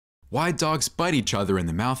Why dogs bite each other in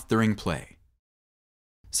the mouth during play.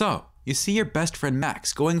 So, you see your best friend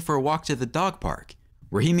Max going for a walk to the dog park,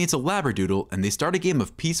 where he meets a labradoodle and they start a game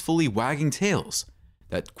of peacefully wagging tails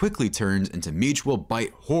that quickly turns into mutual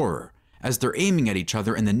bite horror as they're aiming at each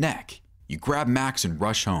other in the neck. You grab Max and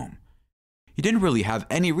rush home. You didn't really have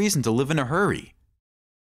any reason to live in a hurry.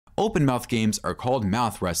 Open mouth games are called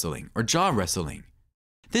mouth wrestling or jaw wrestling.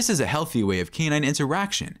 This is a healthy way of canine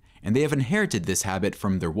interaction, and they have inherited this habit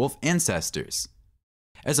from their wolf ancestors.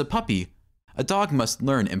 As a puppy, a dog must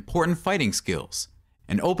learn important fighting skills,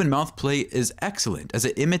 and open mouth play is excellent as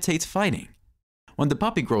it imitates fighting. When the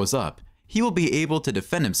puppy grows up, he will be able to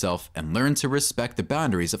defend himself and learn to respect the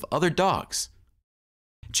boundaries of other dogs.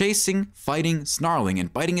 Chasing, fighting, snarling,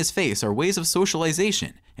 and biting his face are ways of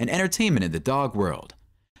socialization and entertainment in the dog world,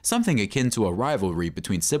 something akin to a rivalry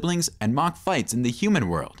between siblings and mock fights in the human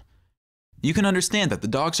world. You can understand that the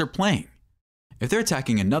dogs are playing. If they're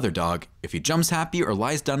attacking another dog, if he jumps happy or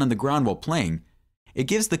lies down on the ground while playing, it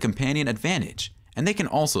gives the companion advantage, and they can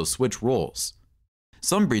also switch roles.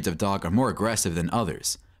 Some breeds of dog are more aggressive than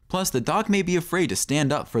others, plus the dog may be afraid to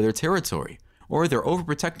stand up for their territory, or they're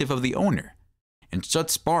overprotective of the owner. And such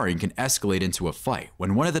sparring can escalate into a fight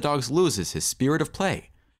when one of the dogs loses his spirit of play,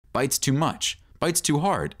 bites too much, bites too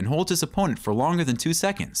hard, and holds his opponent for longer than 2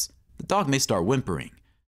 seconds. The dog may start whimpering.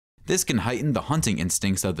 This can heighten the hunting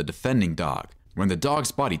instincts of the defending dog. When the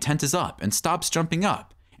dog's body tenses up and stops jumping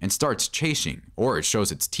up and starts chasing, or it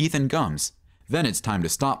shows its teeth and gums, then it's time to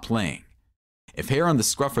stop playing. If hair on the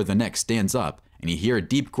scruff of the neck stands up and you hear a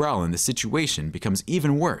deep growl, and the situation becomes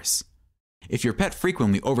even worse. If your pet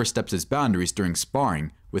frequently oversteps his boundaries during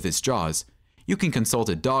sparring with its jaws, you can consult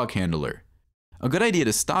a dog handler. A good idea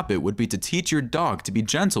to stop it would be to teach your dog to be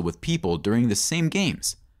gentle with people during the same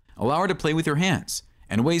games. Allow her to play with your hands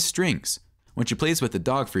and weigh strings. When she plays with the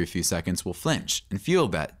dog for a few seconds, will flinch and feel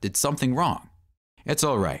that did something wrong. It's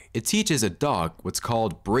alright, it teaches a dog what's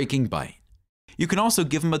called breaking bite. You can also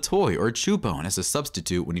give him a toy or a chew bone as a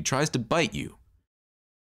substitute when he tries to bite you.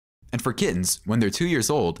 And for kittens, when they're 2 years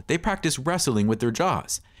old, they practice wrestling with their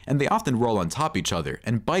jaws, and they often roll on top of each other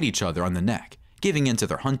and bite each other on the neck, giving in to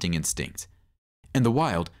their hunting instinct. In the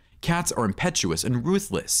wild, cats are impetuous and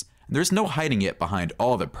ruthless, and there's no hiding it behind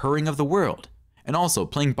all the purring of the world, and also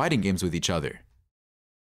playing biting games with each other.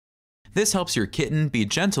 This helps your kitten be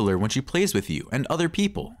gentler when she plays with you and other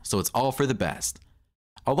people, so it's all for the best.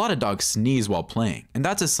 A lot of dogs sneeze while playing, and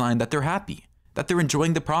that's a sign that they're happy, that they're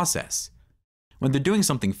enjoying the process. When they're doing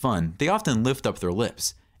something fun, they often lift up their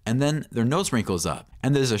lips, and then their nose wrinkles up,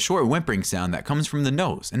 and there's a short whimpering sound that comes from the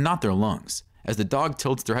nose and not their lungs, as the dog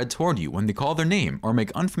tilts their head toward you when they call their name or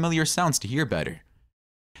make unfamiliar sounds to hear better.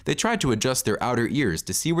 They try to adjust their outer ears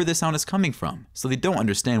to see where the sound is coming from, so they don't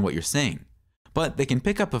understand what you're saying. But they can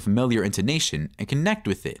pick up a familiar intonation and connect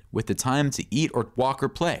with it with the time to eat or walk or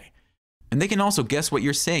play. And they can also guess what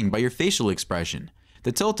you're saying by your facial expression.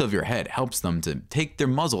 The tilt of your head helps them to take their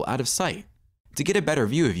muzzle out of sight. To get a better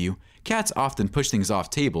view of you, cats often push things off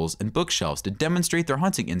tables and bookshelves to demonstrate their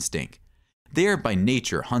hunting instinct. They are by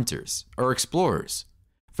nature hunters or explorers.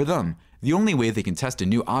 For them, the only way they can test a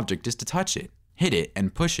new object is to touch it, hit it,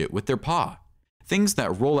 and push it with their paw. Things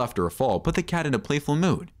that roll after a fall put the cat in a playful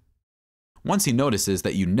mood. Once he notices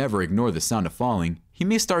that you never ignore the sound of falling, he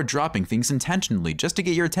may start dropping things intentionally just to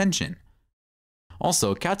get your attention.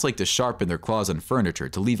 Also, cats like to sharpen their claws on furniture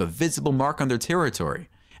to leave a visible mark on their territory,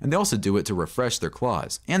 and they also do it to refresh their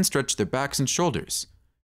claws and stretch their backs and shoulders.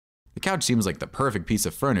 The couch seems like the perfect piece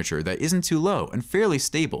of furniture that isn't too low and fairly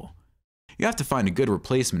stable. You have to find a good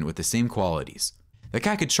replacement with the same qualities. The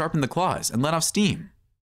cat could sharpen the claws and let off steam.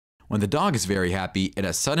 When the dog is very happy, it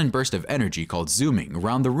has a sudden burst of energy called zooming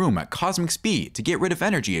around the room at cosmic speed to get rid of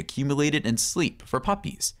energy accumulated in sleep for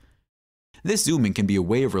puppies. This zooming can be a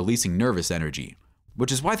way of releasing nervous energy,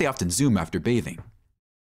 which is why they often zoom after bathing.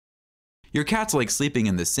 Your cats like sleeping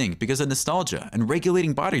in the sink because of nostalgia, and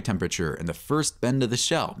regulating body temperature in the first bend of the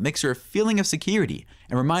shell makes her a feeling of security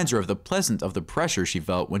and reminds her of the pressure she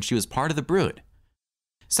felt when she was part of the brood.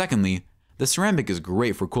 Secondly, the ceramic is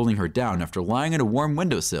great for cooling her down after lying on a warm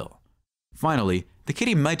windowsill. Finally, the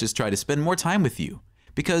kitty might just try to spend more time with you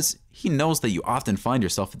because he knows that you often find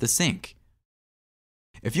yourself at the sink.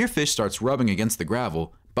 If your fish starts rubbing against the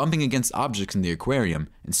gravel, bumping against objects in the aquarium,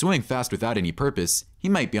 and swimming fast without any purpose, he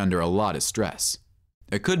might be under a lot of stress.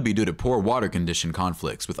 It could be due to poor water condition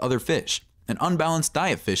conflicts with other fish. An unbalanced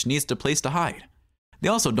diet fish needs a place to hide. They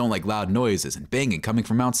also don't like loud noises and banging coming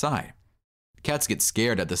from outside. Cats get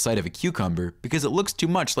scared at the sight of a cucumber because it looks too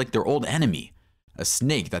much like their old enemy, a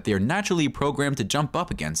snake that they are naturally programmed to jump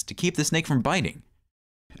up against to keep the snake from biting.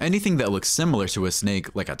 Anything that looks similar to a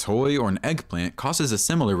snake, like a toy or an eggplant, causes a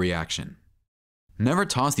similar reaction. Never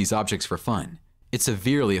toss these objects for fun. It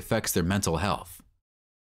severely affects their mental health.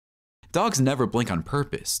 Dogs never blink on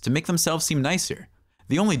purpose to make themselves seem nicer.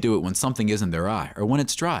 They only do it when something is in their eye or when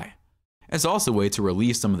it's dry. It's also a way to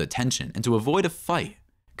release some of the tension and to avoid a fight,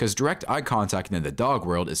 because direct eye contact in the dog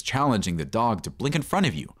world is challenging the dog to blink in front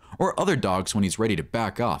of you or other dogs when he's ready to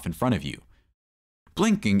back off in front of you.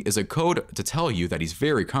 Blinking is a code to tell you that he's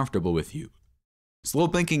very comfortable with you. Slow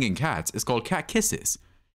blinking in cats is called cat kisses.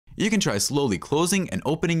 You can try slowly closing and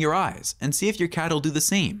opening your eyes and see if your cat will do the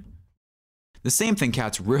same. The same thing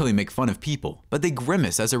cats rarely make fun of people, but they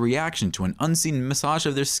grimace as a reaction to an unseen massage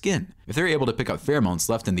of their skin. If they're able to pick up pheromones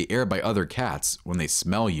left in the air by other cats when they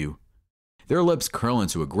smell you, their lips curl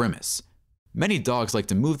into a grimace. Many dogs like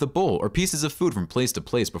to move the bowl or pieces of food from place to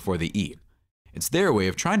place before they eat. It's their way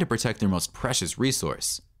of trying to protect their most precious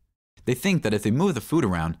resource. They think that if they move the food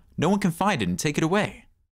around, no one can find it and take it away.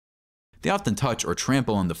 They often touch or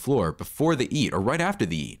trample on the floor before they eat or right after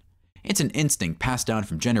they eat. It's an instinct passed down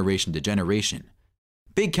from generation to generation.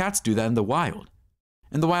 Big cats do that in the wild.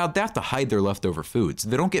 In the wild, they have to hide their leftover food so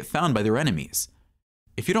they don't get found by their enemies.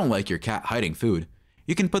 If you don't like your cat hiding food,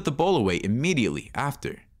 you can put the bowl away immediately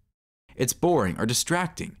after. It's boring or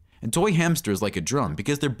distracting, and toy hamsters like a drum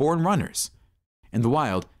because they're born runners. In the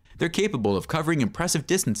wild, they're capable of covering impressive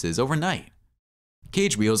distances overnight.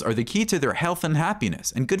 Cage wheels are the key to their health and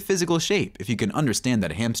happiness and good physical shape if you can understand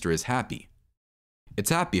that a hamster is happy. It's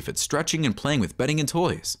happy if it's stretching and playing with bedding and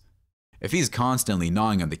toys. If he's constantly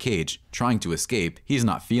gnawing on the cage, trying to escape, he's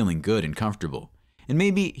not feeling good and comfortable. And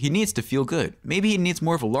maybe he needs to feel good. Maybe he needs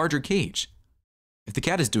more of a larger cage. If the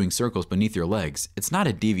cat is doing circles beneath your legs, it's not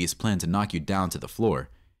a devious plan to knock you down to the floor.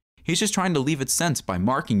 He's just trying to leave its scent by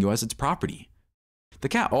marking you as its property. The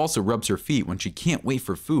cat also rubs her feet when she can't wait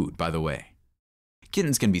for food, by the way.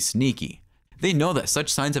 Kittens can be sneaky. They know that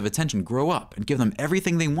such signs of attention grow up and give them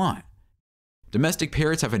everything they want. Domestic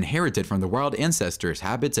parrots have inherited from their wild ancestors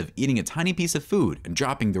habits of eating a tiny piece of food and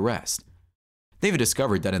dropping the rest. They've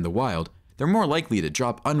discovered that in the wild, they're more likely to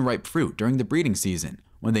drop unripe fruit during the breeding season.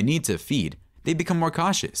 When they need to feed, they become more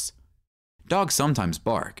cautious. Dogs sometimes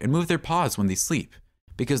bark and move their paws when they sleep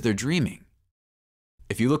because they're dreaming.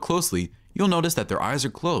 If you look closely, you'll notice that their eyes are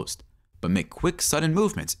closed, but make quick, sudden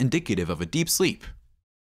movements indicative of a deep sleep.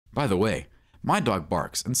 By the way, my dog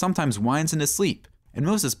barks and sometimes whines in his sleep and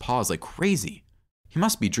moves his paws like crazy. He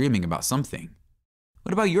must be dreaming about something.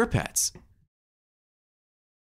 What about your pets?